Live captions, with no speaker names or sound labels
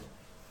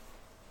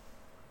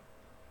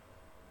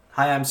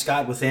Hi, I'm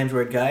Scott with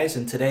Android Guys,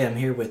 and today I'm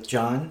here with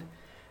John.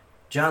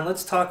 John,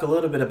 let's talk a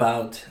little bit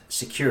about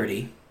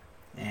security.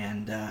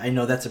 And I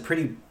know that's a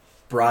pretty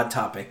broad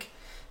topic,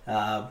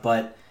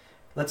 but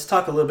let's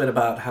talk a little bit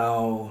about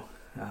how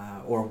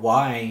or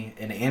why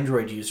an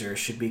Android user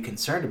should be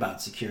concerned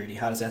about security.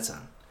 How does that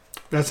sound?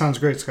 That sounds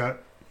great, Scott.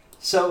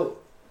 So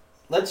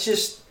let's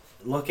just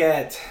look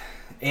at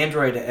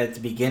Android at the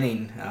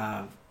beginning.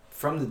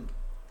 From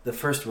the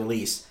first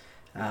release,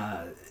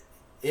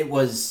 it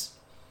was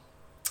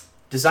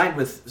designed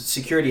with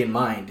security in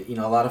mind. You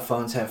know, a lot of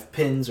phones have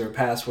pins or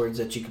passwords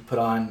that you could put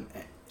on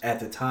at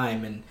the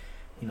time. And,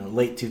 you know,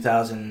 late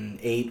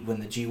 2008 when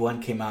the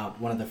G1 came out,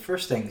 one of the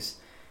first things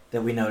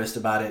that we noticed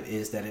about it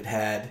is that it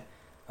had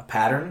a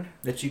pattern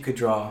that you could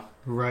draw.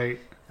 Right.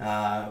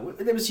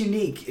 It was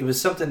unique. It was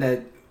something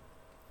that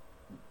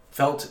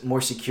felt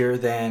more secure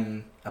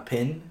than a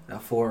pin,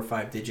 a 4 or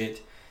 5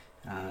 digit.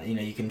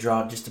 You can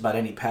draw just about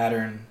any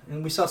pattern.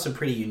 And we saw some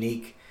pretty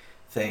unique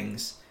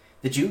things.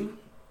 Did you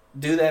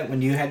do that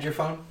when you had your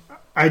phone?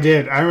 I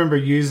did. I remember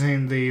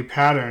using the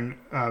pattern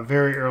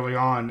very early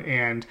on,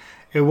 and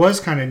it was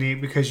kind of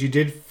neat because you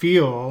did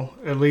feel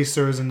at least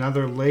there was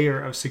another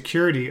layer of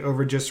security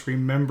over just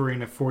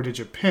remembering a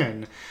 4-digit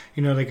pin.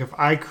 You know, like if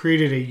I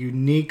created a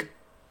unique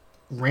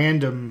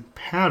random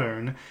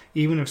pattern,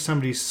 even if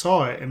somebody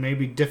saw it, it may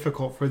be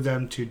difficult for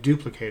them to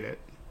duplicate it.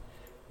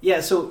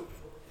 Yeah, so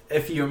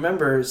if you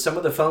remember, some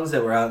of the phones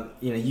that were out,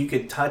 you know, you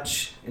could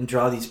touch and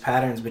draw these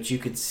patterns, but you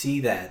could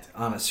see that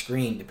on a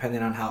screen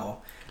depending on how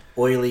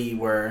oily you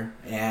were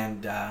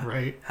and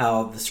Right.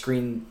 how the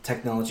screen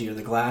technology or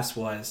the glass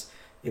was.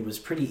 It was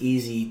pretty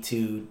easy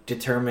to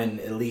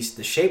determine at least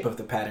the shape of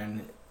the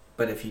pattern,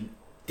 but if you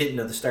didn't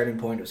know the starting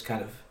point, it was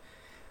kind of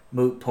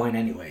moot point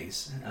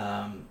anyways.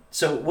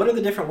 So what are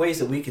the different ways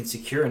that we can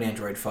secure an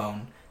Android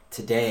phone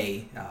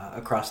today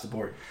across the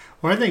board?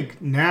 Well, I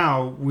think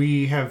now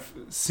we have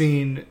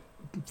seen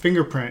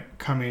fingerprint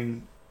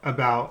coming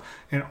about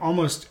in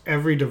almost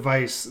every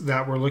device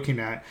that we're looking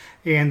at.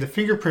 And the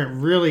fingerprint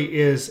really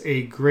is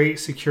a great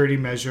security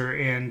measure.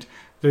 And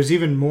there's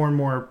even more and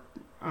more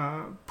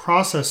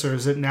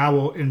processors that now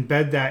will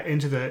embed that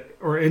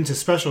into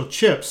special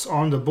chips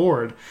on the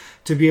board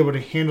to be able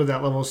to handle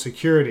that level of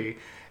security.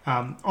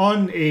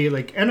 On a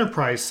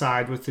enterprise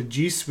side with the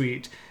G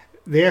Suite,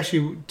 they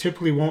actually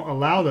typically won't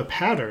allow the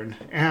pattern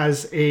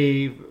as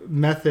a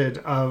method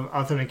of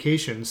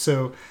authentication.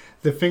 So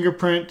the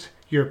fingerprint,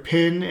 your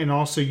PIN, and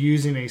also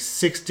using a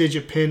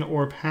 6-digit PIN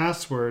or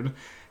password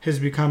has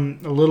become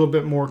a little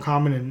bit more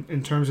common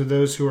in terms of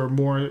those who are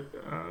more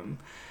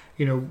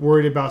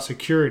worried about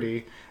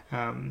security.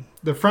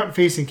 The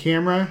front-facing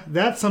camera,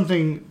 that's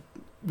something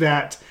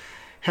that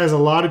has a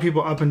lot of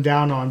people up and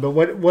down on. But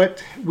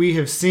what we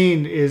have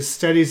seen is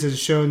studies have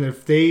shown that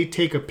if they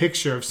take a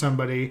picture of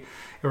somebody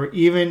or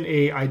even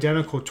a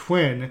identical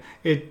twin,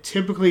 it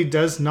typically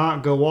does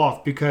not go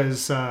off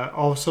because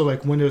also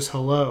like Windows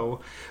Hello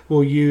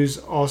will use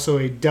also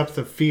a depth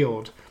of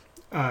field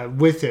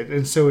with it.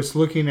 And so it's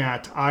looking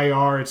at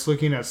IR, it's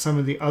looking at some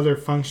of the other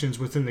functions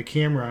within the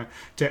camera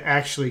to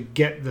actually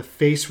get the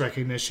face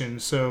recognition.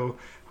 So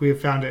we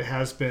have found it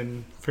has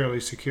been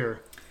fairly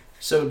secure.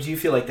 So do you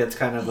feel like that's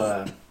kind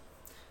of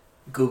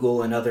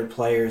Google and other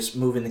players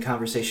moving the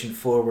conversation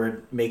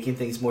forward, making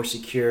things more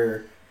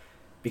secure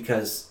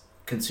because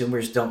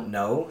consumers don't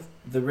know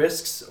the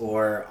risks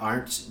or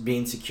aren't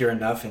being secure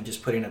enough and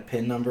just putting a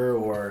PIN number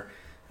or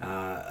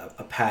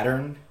a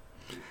pattern?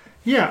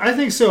 Yeah, I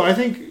think so. I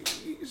think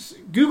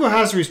Google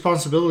has a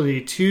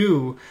responsibility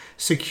to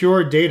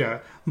secure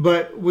data,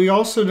 but we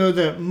also know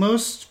that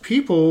most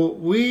people,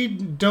 we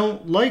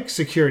don't like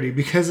security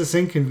because it's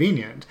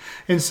inconvenient.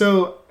 And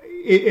so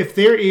if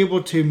they're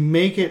able to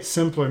make it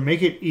simpler,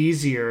 make it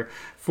easier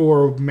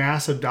for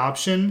mass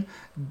adoption,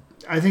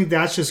 I think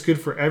that's just good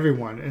for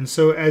everyone. And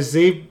so as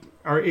they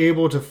are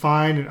able to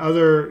find, and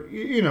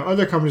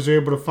other companies are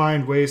able to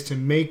find ways to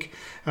make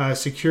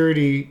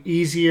security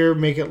easier,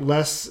 make it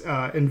less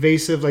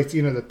invasive, like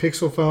the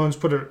Pixel phones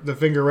put the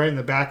finger right in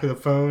the back of the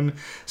phone.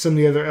 Some of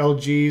the other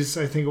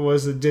LGs, I think it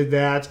was, that did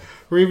that,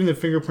 or even the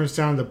fingerprints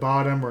down at the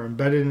bottom or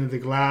embedded into the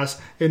glass.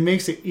 It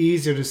makes it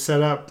easier to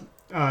set up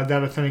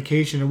that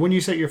authentication. And when you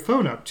set your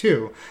phone up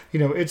too,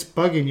 it's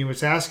bugging you,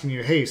 it's asking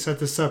you, hey, set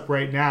this up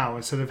right now,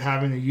 instead of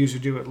having the user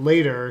do it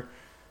later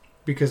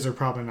because they're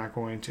probably not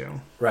going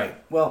to. Right.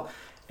 Well,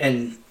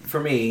 and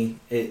for me,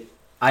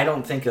 I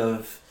don't think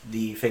of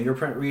the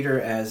fingerprint reader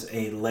as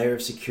a layer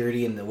of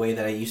security in the way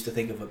that I used to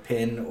think of a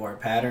PIN or a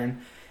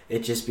pattern. It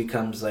just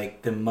becomes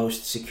like the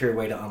most secure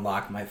way to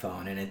unlock my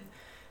phone, and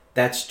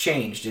that's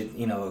changed.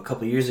 A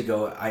couple of years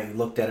ago, I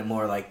looked at it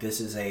more like this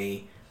is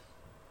a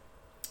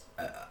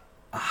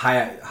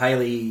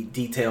highly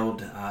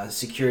detailed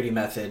security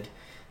method,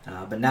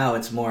 but now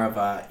it's more of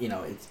a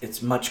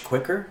it's much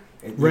quicker.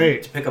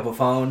 Right. To pick up a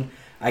phone,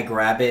 I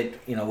grab it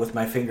with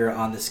my finger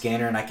on the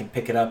scanner, and I can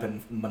pick it up,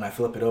 and when I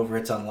flip it over,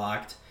 it's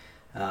unlocked.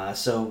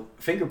 So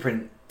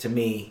fingerprint to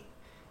me,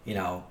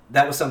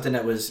 that was something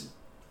that was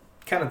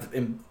kind of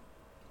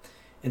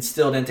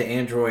instilled into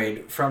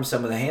Android from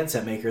some of the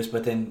handset makers,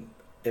 but then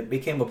it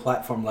became a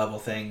platform level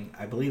thing,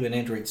 I believe, in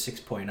Android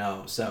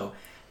 6.0. So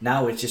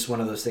now it's just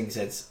one of those things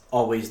that's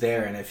always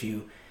there. And if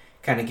you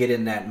kind of get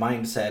in that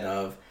mindset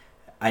of,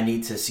 I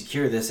need to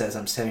secure this as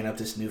I'm setting up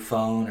this new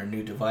phone or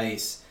new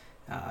device,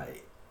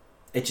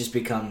 it just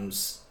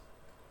becomes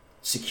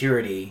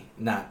security,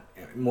 not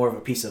more of a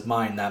peace of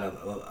mind, not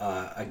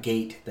a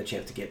gate that you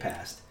have to get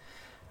past.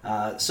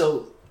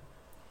 So,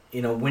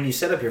 when you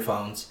set up your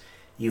phones,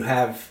 you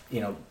have,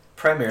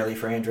 primarily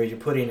for Android, you're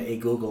putting a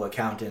Google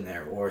account in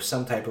there or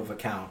some type of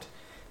account.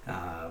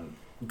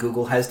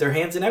 Google has their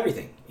hands in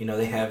everything.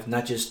 They have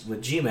not just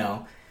with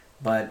Gmail,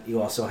 but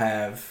you also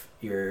have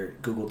your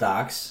Google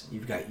Docs.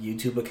 You've got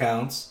YouTube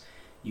accounts.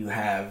 You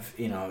have,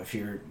 if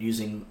you're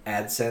using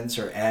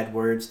AdSense or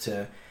AdWords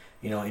to,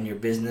 in your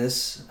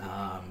business.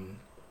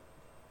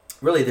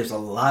 Really, there's a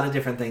lot of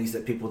different things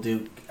that people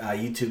do.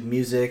 YouTube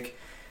Music.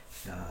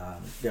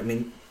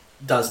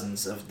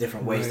 Dozens of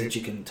different ways that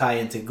you can tie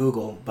into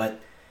Google. But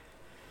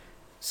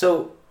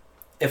so,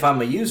 if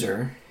I'm a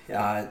user,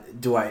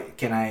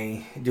 can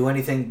I do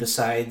anything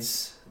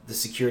besides the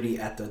security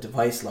at the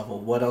device level?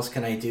 What else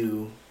can I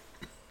do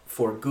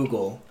for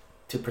Google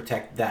to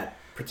protect that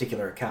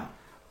particular account?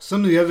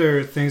 Some of the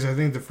other things, I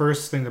think the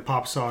first thing that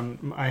pops on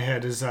my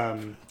head is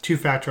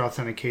two-factor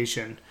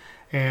authentication.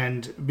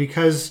 And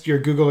because your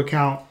Google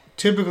account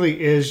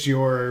typically is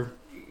your,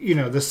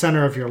 the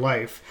center of your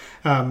life,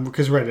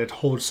 because it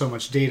holds so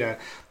much data,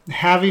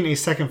 having a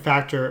second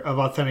factor of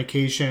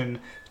authentication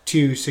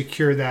to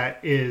secure that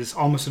is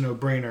almost a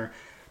no-brainer.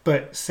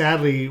 But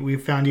sadly, we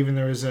found even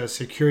there was a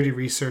security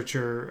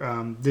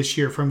researcher this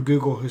year from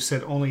Google who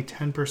said only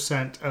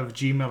 10% of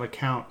Gmail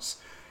accounts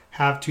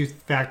have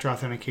two-factor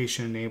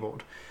authentication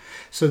enabled.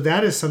 So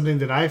that is something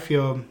that I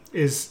feel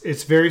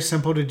it's very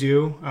simple to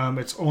do.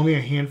 It's only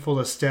a handful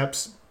of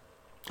steps.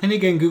 And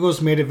again,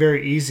 Google's made it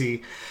very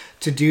easy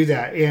to do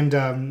that.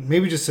 And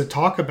maybe just to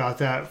talk about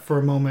that for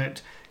a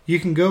moment, you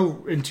can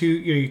go into,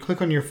 you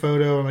click on your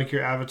photo and like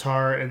your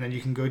avatar, and then you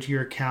can go to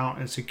your account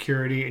and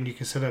security, and you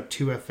can set up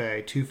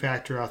 2FA,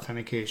 two-factor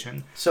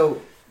authentication.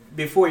 So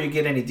before you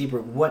get any deeper,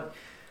 what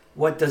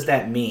does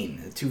that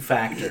mean,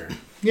 two-factor?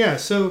 Yeah,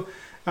 so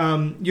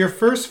your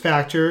first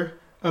factor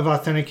of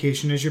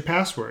authentication is your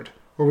password,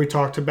 where we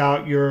talked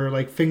about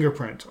your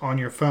fingerprint on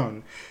your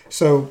phone.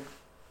 So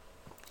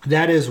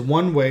that is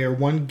one way or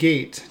one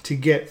gate to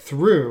get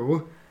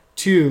through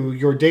to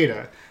your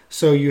data.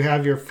 So you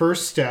have your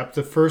first step,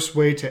 the first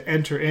way to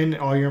enter in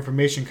all your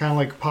information, kind of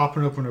like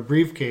popping open a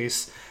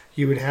briefcase.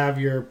 You would have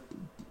your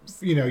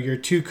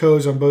two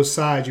codes on both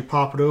sides. You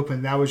pop it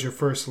open. That was your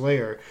first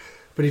layer.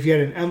 But if you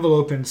had an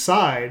envelope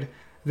inside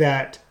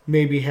that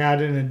maybe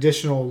had an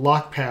additional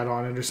lock pad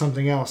on it or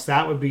something else,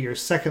 that would be your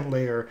second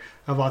layer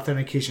of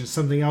authentication.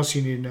 Something else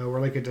you need to know,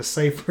 or like a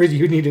decipher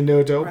you need to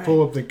know to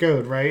pull up the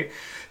code, right?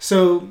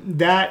 So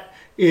that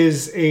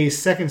is a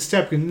second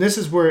step, and this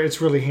is where it's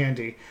really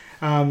handy.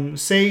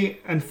 Say,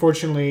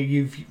 unfortunately,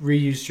 you've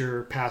reused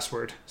your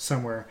password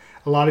somewhere.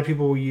 A lot of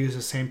people will use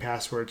the same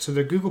password. So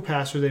their Google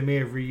password they may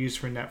have reused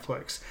for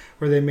Netflix,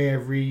 or they may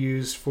have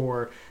reused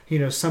for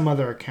some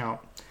other account.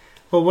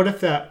 Well, what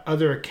if that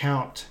other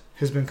account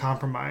has been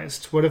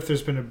compromised? What if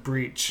there's been a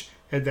breach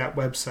at that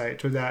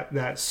website or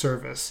that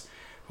service?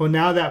 Well,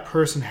 now that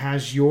person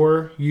has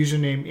your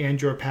username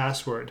and your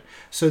password.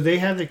 So they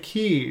have the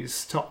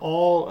keys to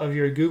all of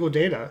your Google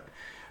data.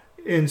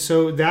 And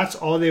so that's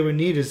all they would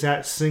need is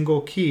that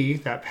single key,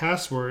 that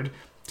password,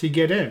 to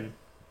get in.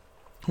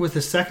 With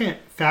the second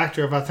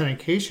factor of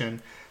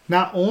authentication,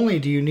 not only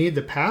do you need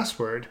the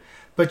password,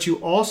 but you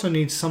also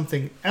need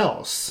something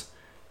else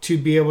to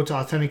be able to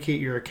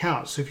authenticate your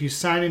account. So if you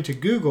sign into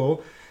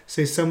Google,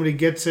 say somebody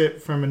gets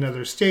it from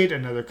another state,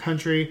 another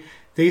country,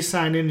 they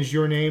sign in as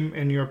your name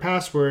and your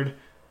password,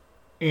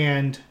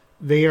 and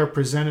they are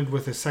presented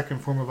with a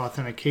second form of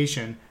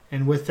authentication.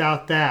 And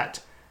without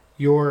that,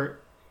 your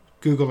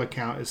Google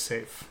account is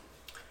safe.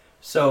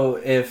 So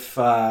if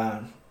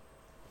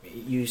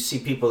you see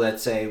people that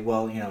say,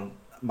 well,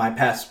 my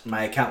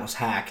account was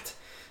hacked,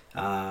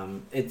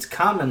 it's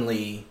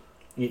commonly,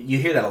 you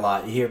hear that a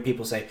lot. You hear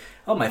people say,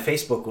 oh, my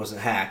Facebook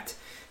wasn't hacked.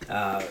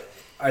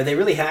 Are they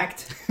really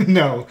hacked?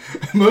 No.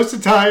 Most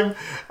of the time,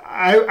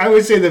 I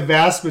would say the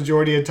vast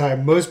majority of the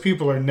time, most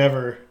people are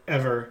never,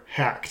 ever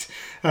hacked.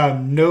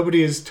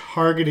 Nobody is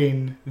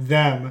targeting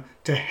them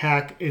to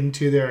hack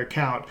into their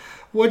account.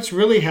 What's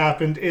really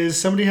happened is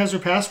somebody has their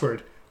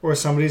password, or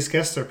somebody's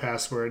guessed their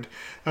password.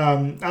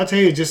 I'll tell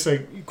you just a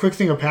quick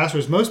thing of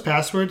passwords. Most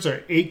passwords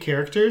are 8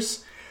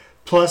 characters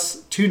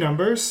plus 2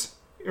 numbers,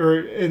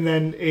 and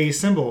then a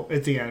symbol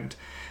at the end.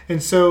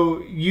 And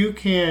so you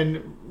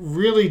can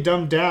really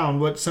dumb down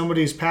what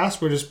somebody's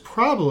password is.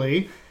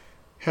 Probably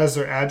has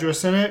their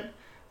address in it,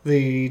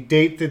 the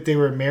date that they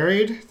were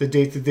married, the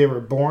date that they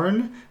were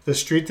born, the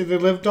street that they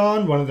lived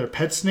on, one of their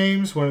pets'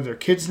 names, one of their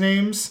kids'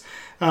 names,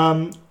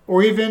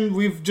 or even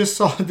we've just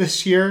saw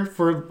this year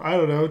for, I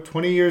don't know,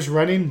 20 years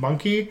running,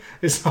 Monkey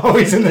is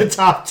always in the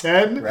top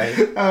 10. Right.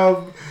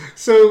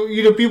 So,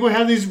 people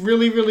have these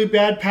really, really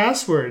bad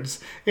passwords.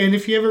 And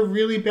if you have a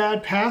really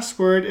bad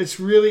password,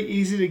 it's really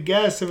easy to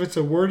guess. If it's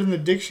a word in the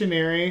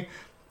dictionary,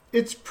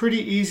 it's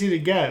pretty easy to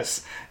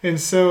guess. And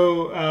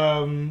so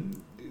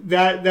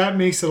that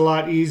makes it a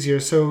lot easier.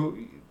 So,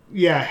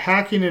 yeah,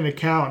 hacking an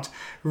account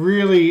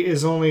really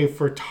is only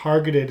for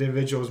targeted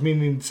individuals,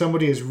 meaning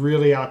somebody is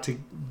really out to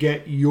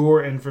get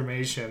your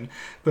information,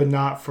 but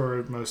not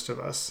for most of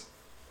us.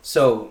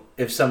 So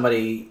if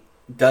somebody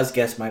does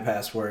guess my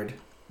password,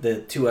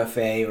 the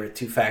 2FA or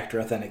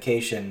two-factor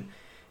authentication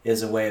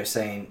is a way of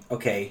saying,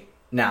 okay,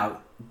 now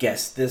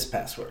guess this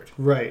password.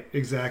 Right,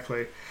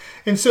 exactly.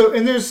 And so,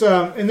 and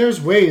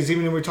there's ways,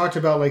 even when we talked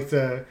about like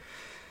the,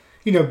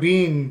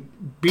 being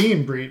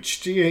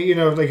breached,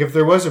 like if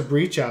there was a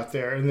breach out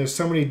there and there's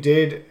somebody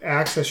did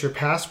access your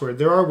password,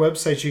 there are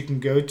websites you can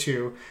go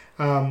to.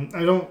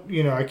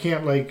 I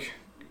can't like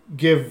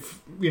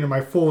give,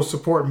 my full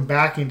support and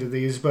backing to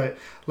these, but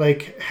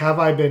like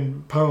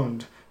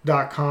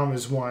haveibeenpwned.com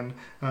is one.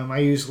 I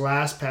use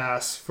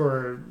LastPass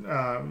for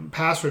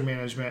password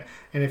management.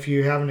 And if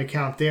you have an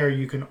account there,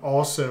 you can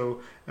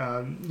also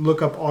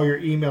look up all your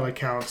email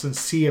accounts and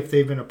see if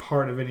they've been a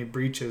part of any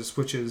breaches,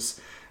 which is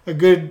a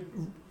good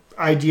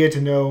idea to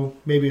know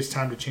maybe it's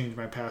time to change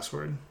my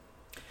password.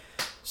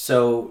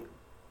 So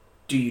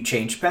do you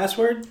change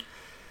password?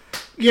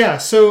 Yeah,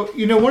 so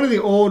one of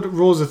the old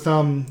rules of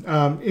thumb,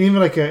 even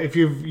like if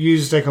you've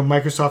used like a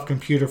Microsoft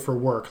computer for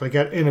work, like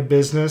in a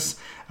business,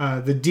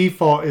 the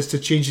default is to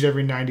change it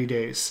every 90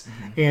 days,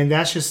 and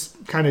that's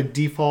just kind of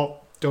default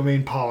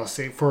domain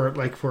policy for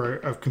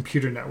a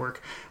computer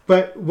network.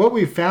 But what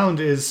we found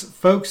is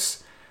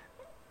folks,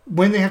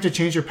 when they have to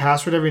change their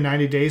password every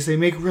 90 days, they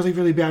make really,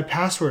 really bad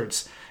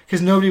passwords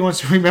because nobody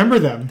wants to remember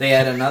them. They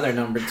add another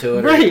number to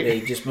it, right? Or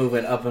they just move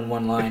it up in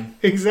one line.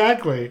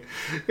 Exactly.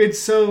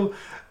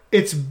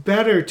 It's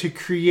better to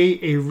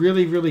create a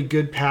really, really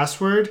good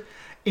password.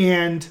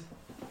 And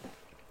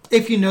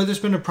if you know there's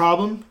been a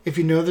problem, if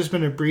you know there's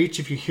been a breach,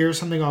 if you hear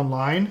something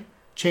online,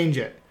 change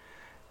it.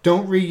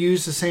 Don't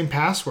reuse the same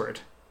password.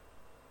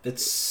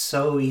 It's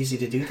so easy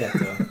to do that,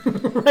 though.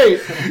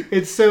 Right.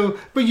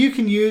 But you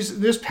can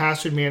there's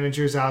password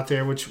managers out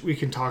there, which we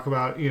can talk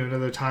about,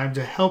 another time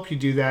to help you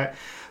do that.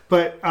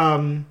 But,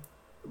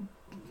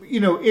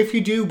 if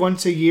you do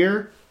once a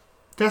year,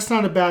 that's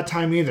not a bad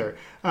time either.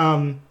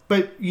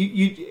 But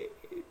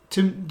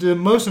the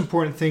most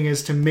important thing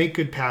is to make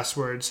good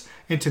passwords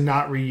and to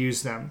not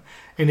reuse them.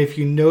 And if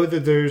you know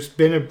that there's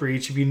been a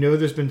breach, if you know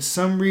there's been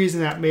some reason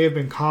that may have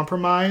been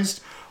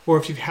compromised, or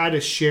if you've had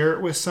to share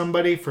it with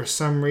somebody for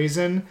some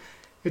reason,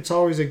 it's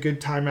always a good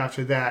time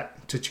after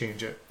that to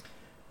change it.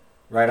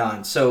 Right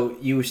on. So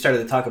you started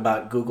to talk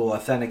about Google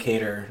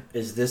Authenticator.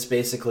 Is this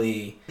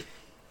basically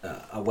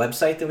a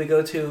website that we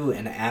go to,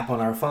 an app on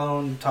our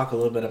phone? Talk a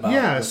little bit about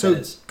what so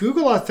that is.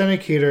 Google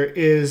Authenticator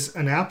is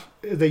an app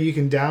that you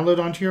can download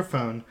onto your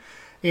phone.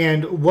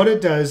 And what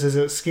it does is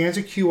it scans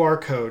a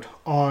QR code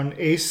on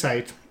a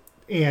site,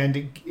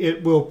 and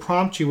it will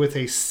prompt you with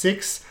a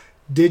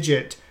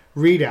 6-digit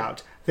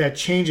readout that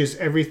changes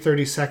every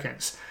 30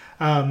 seconds.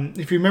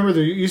 If you remember,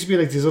 there used to be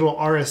like these little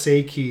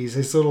RSA keys,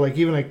 this little, like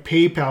even like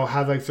PayPal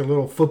had like their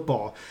little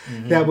football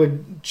that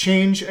would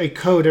change a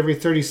code every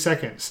 30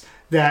 seconds.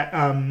 That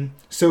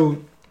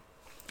so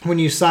when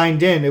you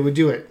signed in, it would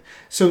do it.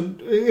 So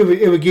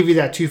it would give you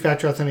that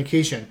two-factor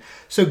authentication.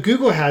 So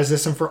Google has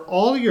this, and for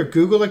all of your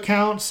Google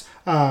accounts,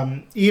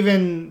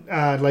 even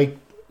like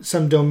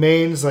some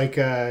domains like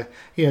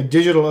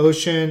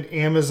DigitalOcean,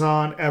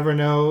 Amazon,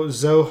 Evernote,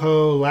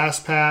 Zoho,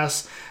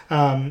 LastPass,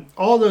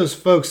 all those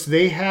folks,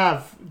 they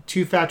have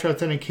two-factor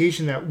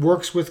authentication that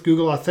works with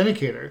Google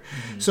Authenticator.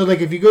 So like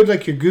if you go to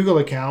like your Google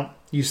account,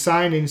 you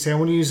sign in and say, I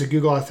want to use a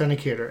Google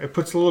Authenticator. It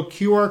puts a little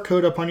QR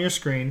code up on your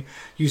screen.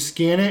 You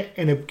scan it,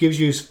 and it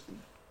gives you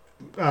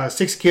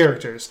 6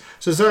 characters.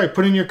 So it's all right,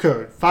 put in your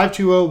code,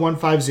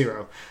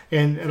 520150,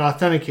 and it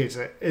authenticates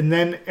it. And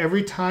then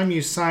every time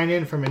you sign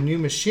in from a new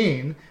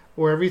machine,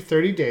 or every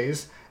 30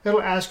 days, it'll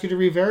ask you to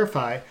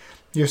re-verify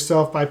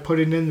yourself by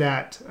putting in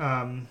that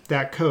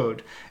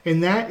code.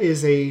 And that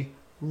is a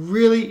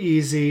really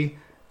easy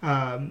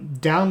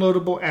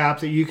downloadable app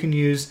that you can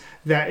use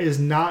that is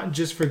not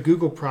just for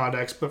Google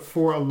products, but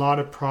for a lot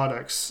of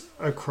products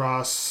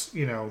across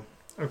the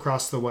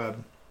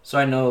web. So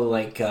I know,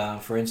 like,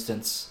 for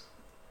instance,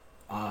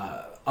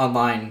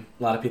 online,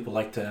 a lot of people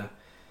like to,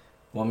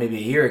 well, maybe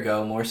a year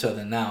ago, more so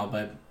than now,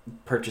 but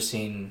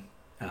purchasing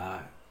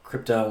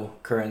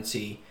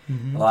cryptocurrency,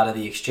 a lot of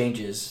the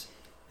exchanges,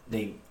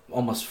 they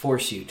almost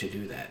force you to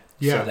do that.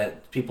 So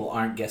that people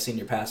aren't guessing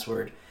your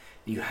password.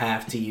 You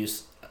have to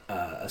use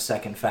a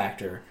second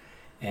factor,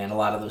 and a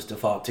lot of those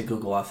default to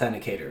Google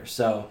Authenticator.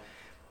 So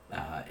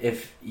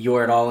if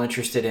you're at all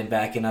interested in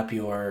backing up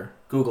your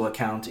Google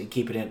account and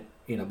keeping it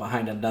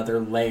behind another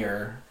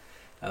layer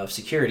of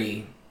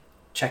security,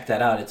 check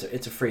that out.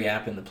 It's a free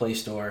app in the Play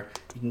Store.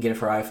 You can get it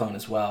for iPhone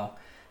as well.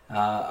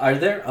 Are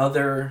there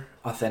other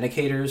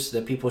authenticators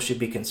that people should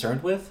be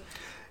concerned with?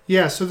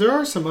 Yeah, so there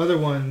are some other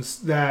ones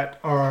that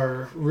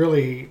are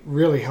really,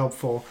 really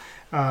helpful.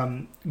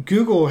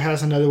 Google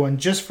has another one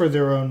just for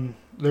their own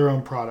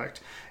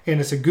product,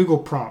 and it's a Google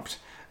prompt.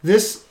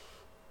 This,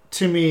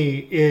 to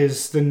me,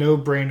 is the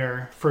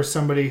no-brainer for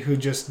somebody who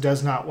just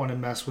does not want to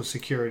mess with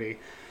security.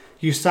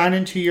 You sign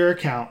into your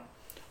account,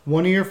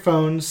 one of your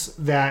phones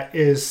that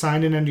is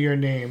signed in under your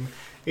name,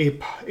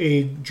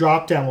 a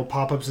drop-down will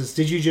pop up that says,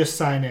 "Did you just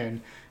sign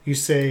in?" You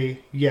say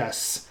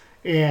yes,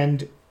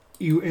 and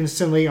you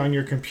instantly on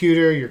your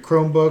computer, your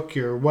Chromebook,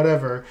 your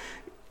whatever,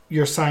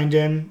 you're signed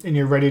in and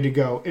you're ready to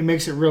go. It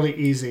makes it really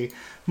easy.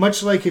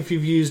 Much like if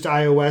you've used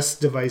iOS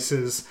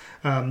devices,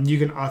 you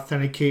can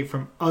authenticate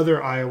from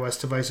other iOS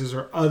devices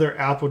or other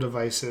Apple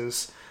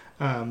devices.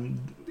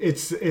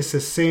 It's the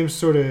same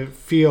sort of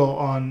feel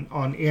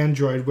on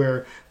Android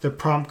where the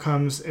prompt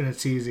comes and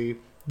it's easy.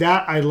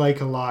 That I like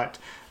a lot.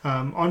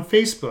 On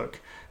Facebook,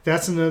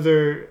 that's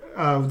another,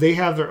 they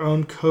have their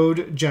own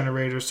code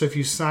generator. So if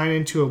you sign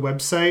into a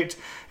website,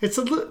 it's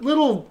a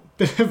little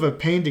bit of a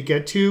pain to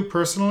get to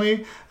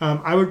personally.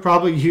 I would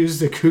probably use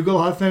the Google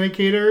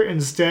Authenticator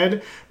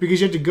instead,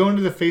 because you have to go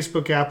into the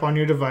Facebook app on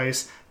your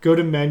device, go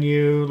to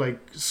menu, like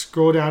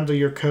scroll down to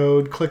your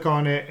code, click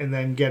on it, and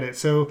then get it.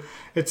 So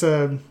it's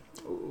a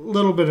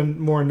little bit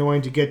more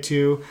annoying to get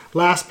to.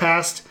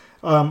 LastPass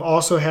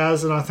also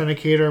has an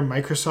authenticator.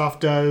 Microsoft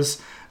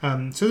does.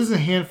 So there's a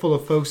handful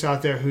of folks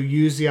out there who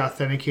use the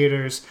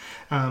authenticators.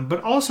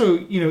 But also,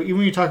 even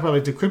when you talk about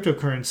like the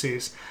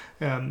cryptocurrencies,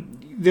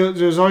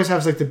 there's always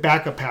has like the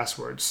backup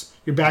passwords,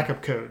 your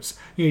backup codes.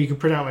 You can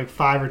print out like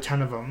 5 or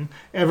 10 of them.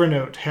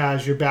 Evernote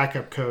has your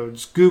backup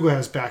codes. Google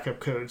has backup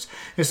codes.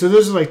 And so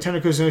those are like 10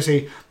 codes. And they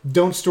say,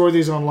 don't store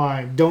these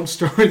online. Don't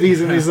store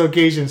these in these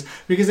locations,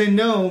 because they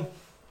know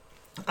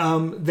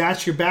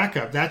that's your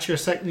backup. That's your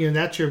second.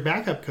 That's your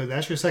backup code.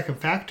 That's your second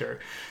factor.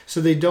 So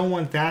they don't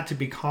want that to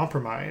be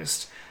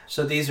compromised.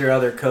 So these are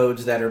other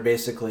codes that are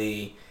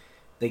basically,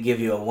 they give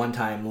you a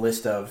one-time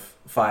list of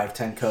 5,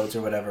 10 codes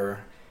or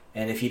whatever.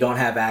 And if you don't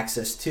have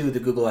access to the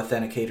Google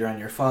Authenticator on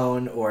your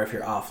phone, or if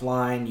you're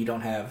offline, you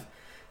don't have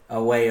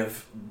a way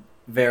of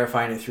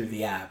verifying it through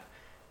the app.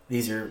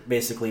 These are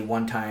basically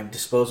one-time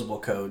disposable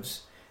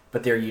codes,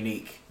 but they're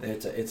unique.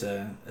 It's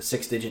a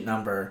 6-digit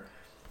number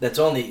that's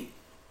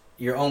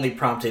you're only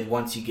prompted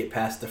once you get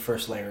past the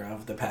first layer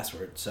of the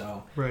password.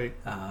 So right.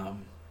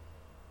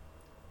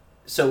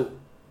 So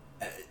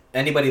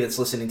anybody that's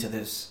listening to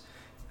this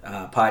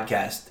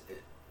podcast,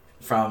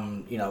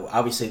 from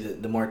obviously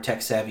the more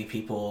tech savvy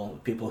people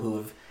who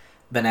have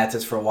been at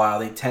this for a while,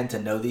 they tend to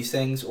know these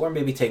things or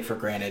maybe take for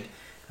granted.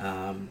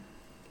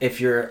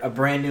 If you're a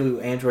brand new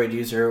Android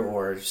user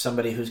or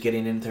somebody who's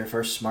getting into their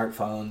first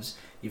smartphones,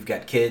 you've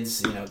got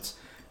kids,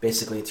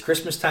 it's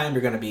Christmas time,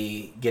 you're going to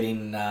be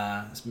getting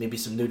maybe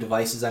some new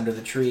devices under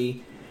the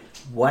tree.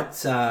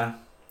 What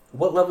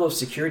level of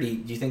security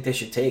do you think they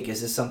should take?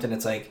 Is this something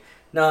that's like,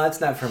 no,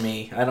 that's not for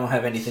me, I don't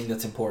have anything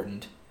that's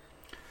important?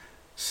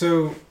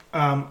 So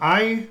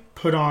I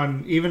put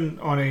on, even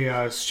on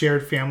a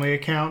shared family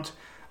account,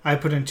 I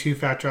put in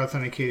 2-factor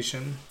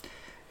authentication.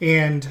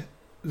 And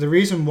the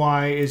reason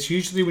why is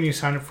usually when you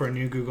sign up for a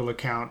new Google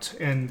account,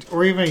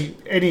 or even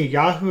any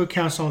Yahoo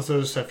accounts, all this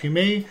other stuff, you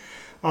may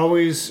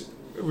always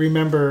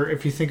remember,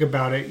 if you think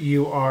about it,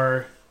 you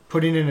are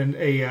putting in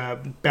a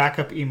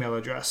backup email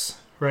address,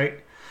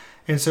 right?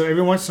 And so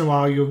every once in a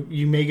while,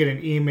 you may get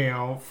an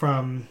email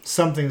from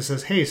something that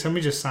says, hey,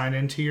 somebody just signed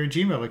into your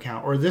Gmail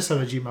account or this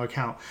other Gmail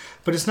account,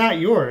 but it's not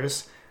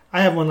yours.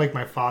 I have one like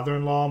my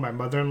father-in-law, my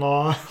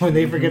mother-in-law, when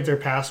they forget their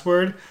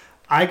password,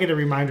 I get a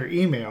reminder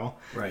email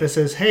that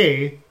says,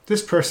 hey,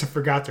 this person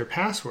forgot their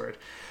password.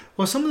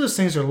 Well, some of those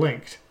things are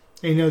linked.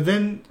 And,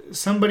 then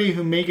somebody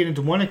who may get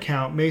into one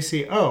account may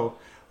see, oh,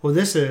 well,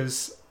 this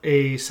is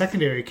a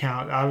secondary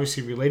account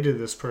obviously related to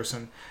this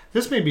person.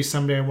 This may be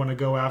somebody I want to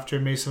go after,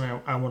 maybe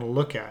somebody I want to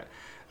look at.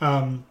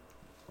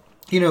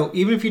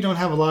 Even if you don't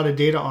have a lot of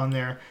data on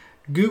there,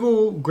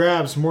 Google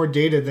grabs more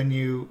data than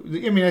you.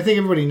 I think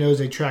everybody knows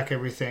they track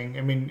everything.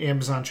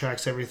 Amazon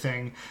tracks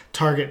everything.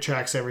 Target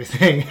tracks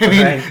everything.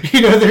 Right.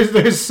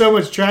 There's so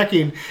much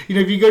tracking.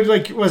 If you go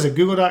to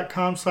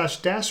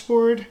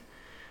google.com/dashboard, I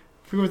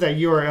forget what that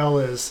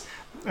URL is.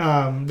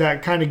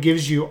 That kind of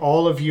gives you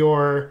all of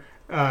your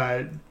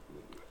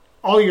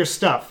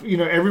stuff,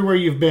 everywhere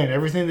you've been,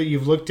 everything that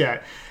you've looked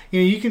at.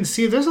 You can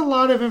see there's a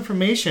lot of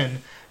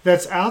information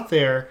that's out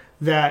there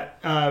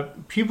that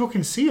people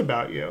can see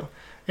about you.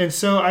 And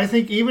so I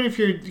think even if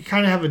you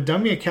kind of have a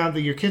dummy account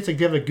that your kids, like,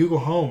 they have a Google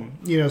Home,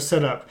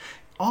 set up,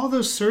 all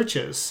those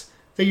searches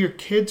that your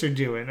kids are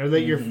doing, or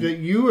that that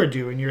you are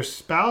doing, your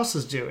spouse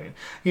is doing,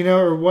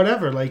 or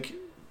whatever, like,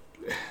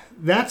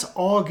 that's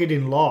all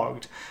getting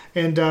logged.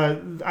 And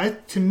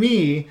to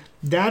me,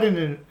 that in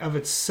and of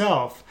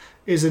itself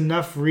is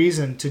enough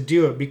reason to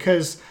do it,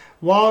 because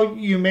while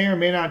you may or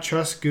may not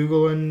trust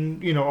Google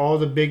and all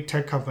the big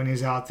tech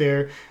companies out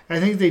there, I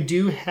think they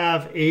do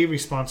have a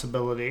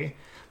responsibility.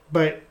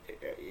 But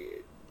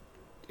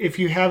if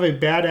you have a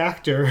bad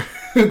actor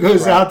who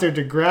goes out there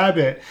to grab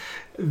it,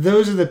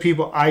 those are the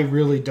people I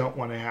really don't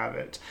want to have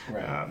it.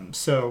 Right.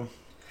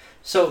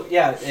 So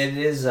yeah, it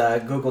is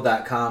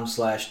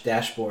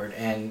google.com/dashboard,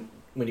 and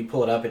when you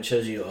pull it up, it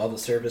shows you all the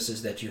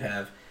services that you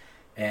have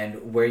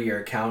and where your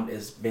account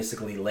is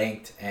basically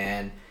linked.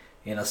 And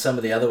some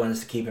of the other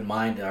ones to keep in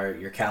mind are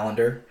your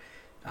calendar,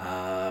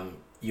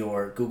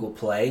 your Google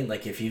Play.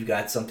 Like if you've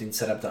got something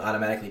set up to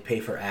automatically pay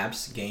for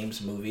apps,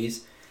 games,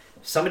 movies,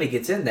 if somebody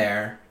gets in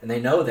there and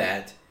they know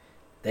that,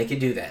 they can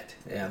do that.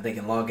 They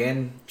can log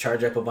in,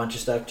 charge up a bunch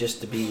of stuff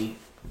just to be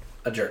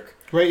a jerk.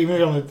 Right,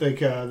 even on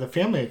the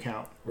family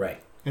account.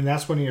 Right. And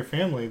that's one of your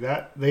family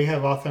that they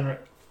have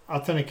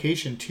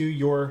authentication to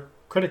your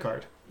credit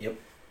card. Yep.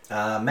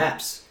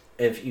 Maps.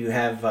 If you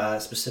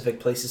have specific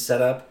places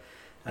set up,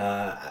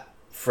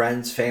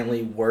 friends,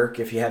 family, work,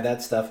 if you have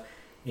that stuff,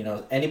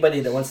 anybody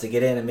that wants to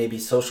get in and maybe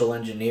social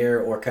engineer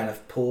or kind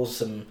of pull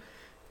some,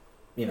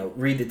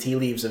 read the tea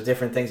leaves of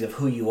different things of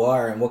who you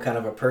are and what kind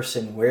of a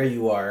person, where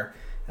you are,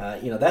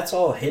 that's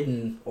all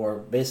hidden or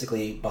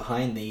basically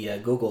behind the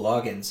Google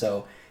login.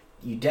 So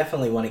you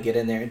definitely want to get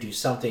in there and do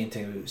something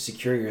to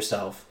secure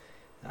yourself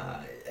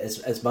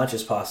as much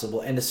as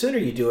possible. And the sooner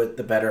you do it,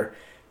 the better,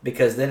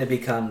 because then it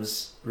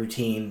becomes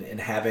routine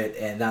and habit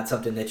and not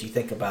something that you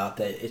think about,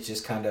 that it's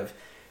just kind of,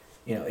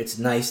 it's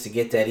nice to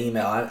get that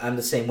email. I'm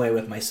the same way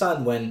with my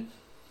son. When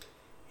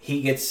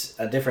he gets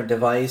a different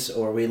device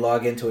or we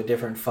log into a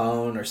different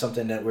phone or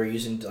something that we're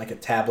using, like a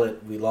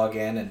tablet, we log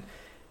in and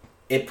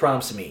it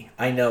prompts me.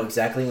 I know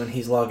exactly when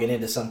he's logging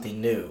into something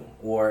new,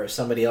 or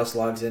somebody else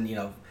logs in.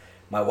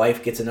 My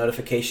wife gets a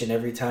notification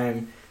every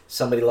time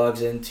somebody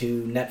logs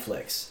into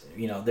Netflix.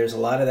 There's a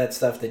lot of that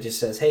stuff that just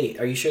says, hey,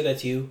 are you sure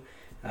that's you?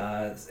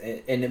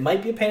 And it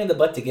might be a pain in the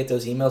butt to get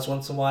those emails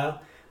once in a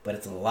while, but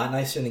it's a lot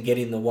nicer than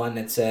getting the one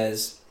that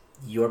says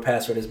your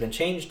password has been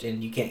changed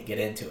and you can't get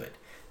into it.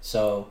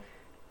 So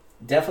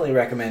definitely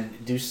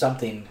recommend do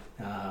something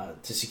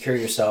to secure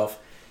yourself,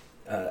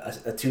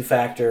 a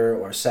two-factor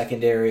or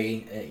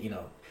secondary,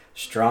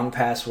 strong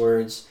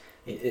passwords.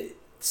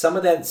 Some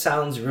of that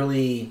sounds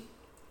really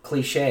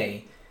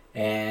cliche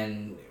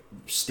and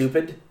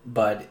stupid,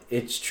 but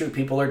it's true.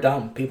 People are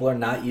dumb. People are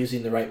not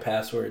using the right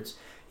passwords.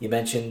 You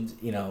mentioned,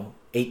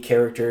 8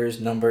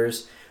 characters,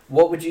 numbers.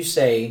 What would you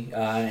say,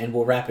 and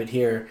we'll wrap it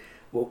here,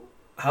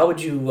 how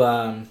would you,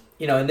 and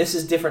this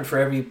is different for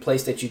every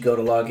place that you go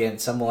to log in.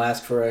 Some will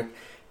ask for a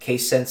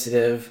case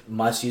sensitive,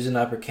 must use an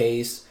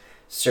uppercase,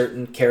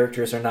 certain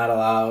characters are not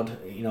allowed.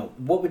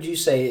 What would you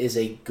say is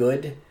a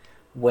good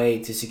way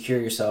to secure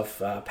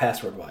yourself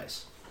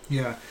password-wise?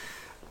 Yeah.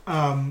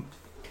 And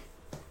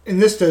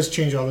this does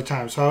change all the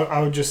time. So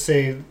I would just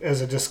say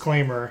as a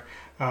disclaimer,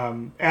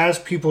 as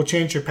people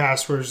change their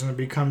passwords and it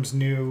becomes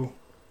new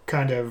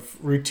kind of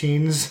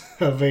routines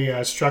of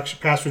a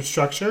password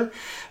structure,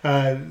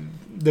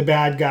 the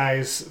bad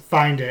guys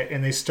find it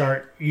and they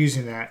start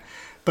using that.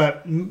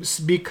 But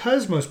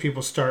because most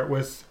people start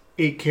with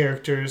 8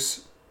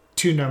 characters,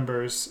 2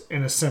 numbers,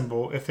 and a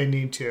symbol, if they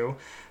need to,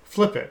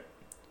 flip it.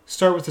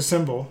 Start with a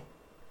symbol.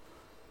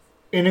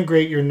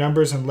 Integrate your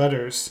numbers and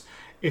letters.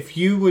 If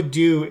you would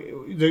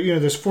do,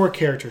 there's 4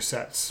 character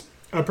sets: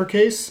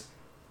 uppercase,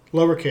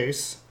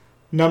 lowercase,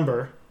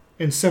 number,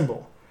 and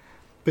symbol.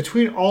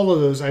 Between all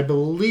of those, I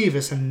believe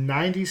it's a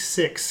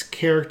 96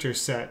 character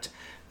set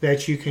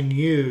that you can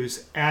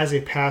use as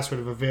a password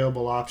of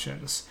available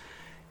options.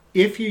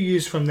 If you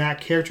use from that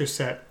character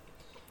set,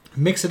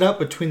 mix it up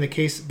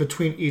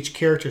between each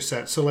character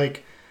set. So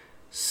like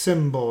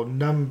symbol,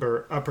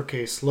 number,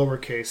 uppercase,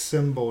 lowercase,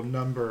 symbol,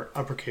 number,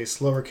 uppercase,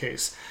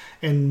 lowercase,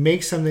 and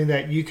make something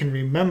that you can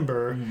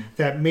remember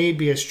that may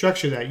be a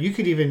structure that you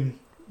could even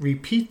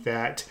repeat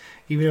that,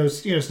 even though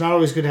it's not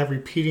always good to have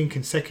repeating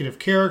consecutive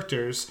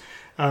characters.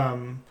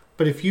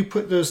 But if you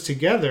put those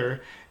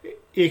together,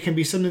 it can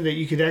be something that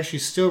you could actually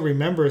still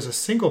remember as a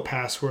single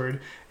password,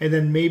 and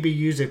then maybe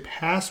use a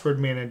password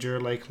manager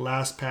like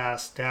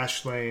LastPass,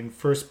 Dashlane,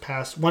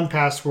 FirstPass,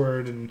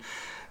 1Password, and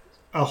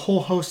a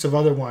whole host of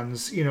other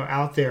ones,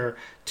 out there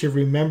to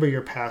remember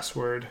your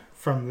password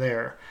from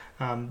there.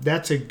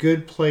 That's a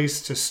good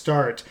place to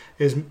start,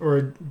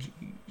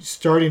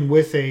 starting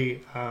with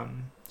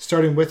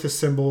a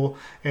symbol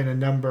and a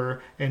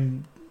number,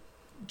 and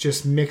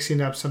just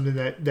mixing up something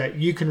that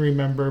you can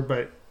remember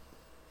but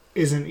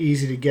isn't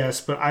easy to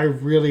guess. But I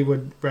really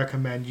would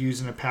recommend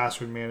using a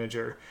password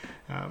manager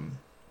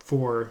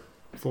for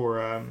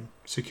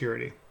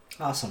security.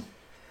 Awesome.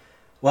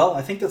 Well,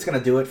 I think that's going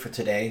to do it for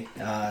today.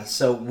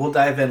 So we'll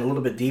dive in a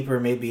little bit deeper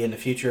maybe in the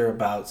future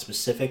about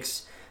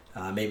specifics,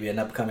 maybe an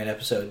upcoming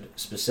episode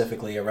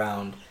specifically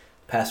around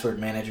password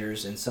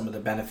managers and some of the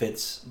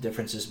benefits,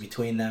 differences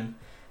between them.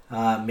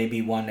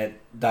 Maybe one that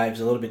dives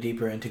a little bit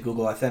deeper into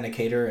Google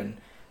Authenticator and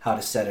how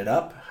to set it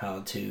up, how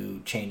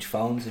to change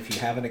phones if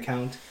you have an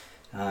account.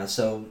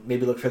 So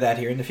maybe look for that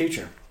here in the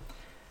future.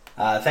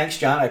 Thanks,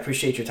 John. I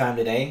appreciate your time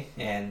today.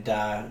 And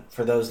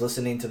for those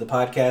listening to the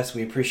podcast,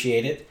 we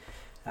appreciate it.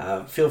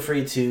 Feel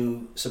free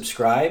to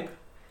subscribe,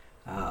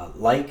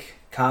 like,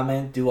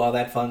 comment, do all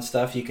that fun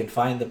stuff. You can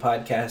find the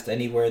podcast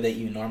anywhere that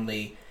you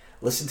normally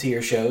listen to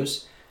your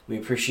shows. We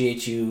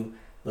appreciate you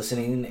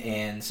listening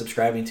and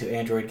subscribing to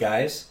Android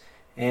Guys.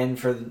 And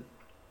for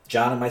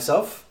John and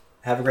myself,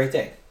 have a great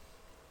day.